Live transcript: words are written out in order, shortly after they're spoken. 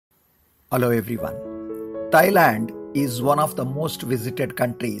Hello everyone. Thailand is one of the most visited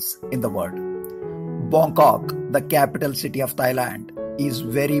countries in the world. Bangkok, the capital city of Thailand, is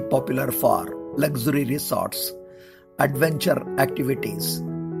very popular for luxury resorts, adventure activities,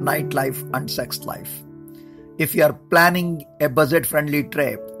 nightlife and sex life. If you are planning a budget-friendly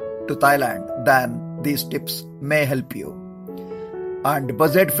trip to Thailand, then these tips may help you. And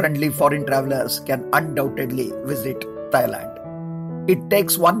budget-friendly foreign travelers can undoubtedly visit Thailand. It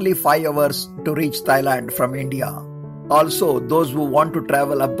takes only 5 hours to reach Thailand from India. Also, those who want to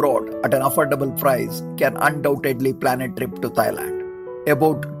travel abroad at an affordable price can undoubtedly plan a trip to Thailand.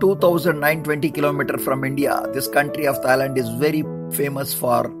 About 2,920 km from India, this country of Thailand is very famous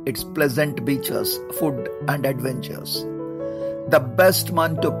for its pleasant beaches, food and adventures. The best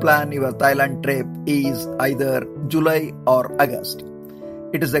month to plan your Thailand trip is either July or August.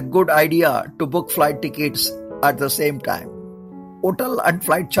 It is a good idea to book flight tickets at the same time. Hotel and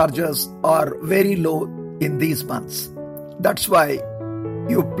flight charges are very low in these months. That's why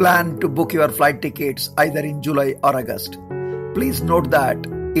you plan to book your flight tickets either in July or August. Please note that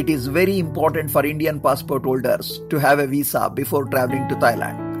it is very important for Indian passport holders to have a visa before traveling to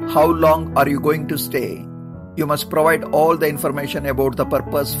Thailand. How long are you going to stay? You must provide all the information about the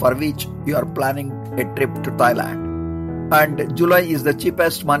purpose for which you are planning a trip to Thailand. And July is the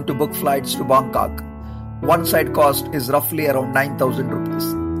cheapest month to book flights to Bangkok. One side cost is roughly around 9,000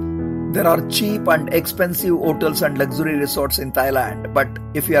 rupees. There are cheap and expensive hotels and luxury resorts in Thailand, but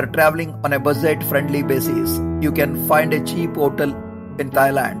if you are traveling on a budget-friendly basis, you can find a cheap hotel in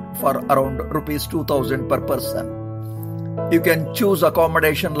Thailand for around rupees 2,000 per person. You can choose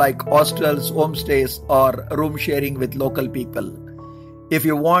accommodation like hostels, homestays, or room sharing with local people. If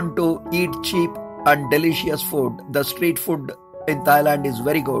you want to eat cheap and delicious food, the street food in Thailand is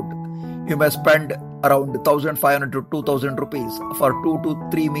very good. You may spend around 1,500 to 2,000 rupees for 2 to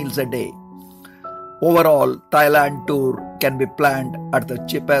 3 meals a day. Overall, Thailand tour can be planned at the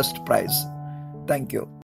cheapest price. Thank you.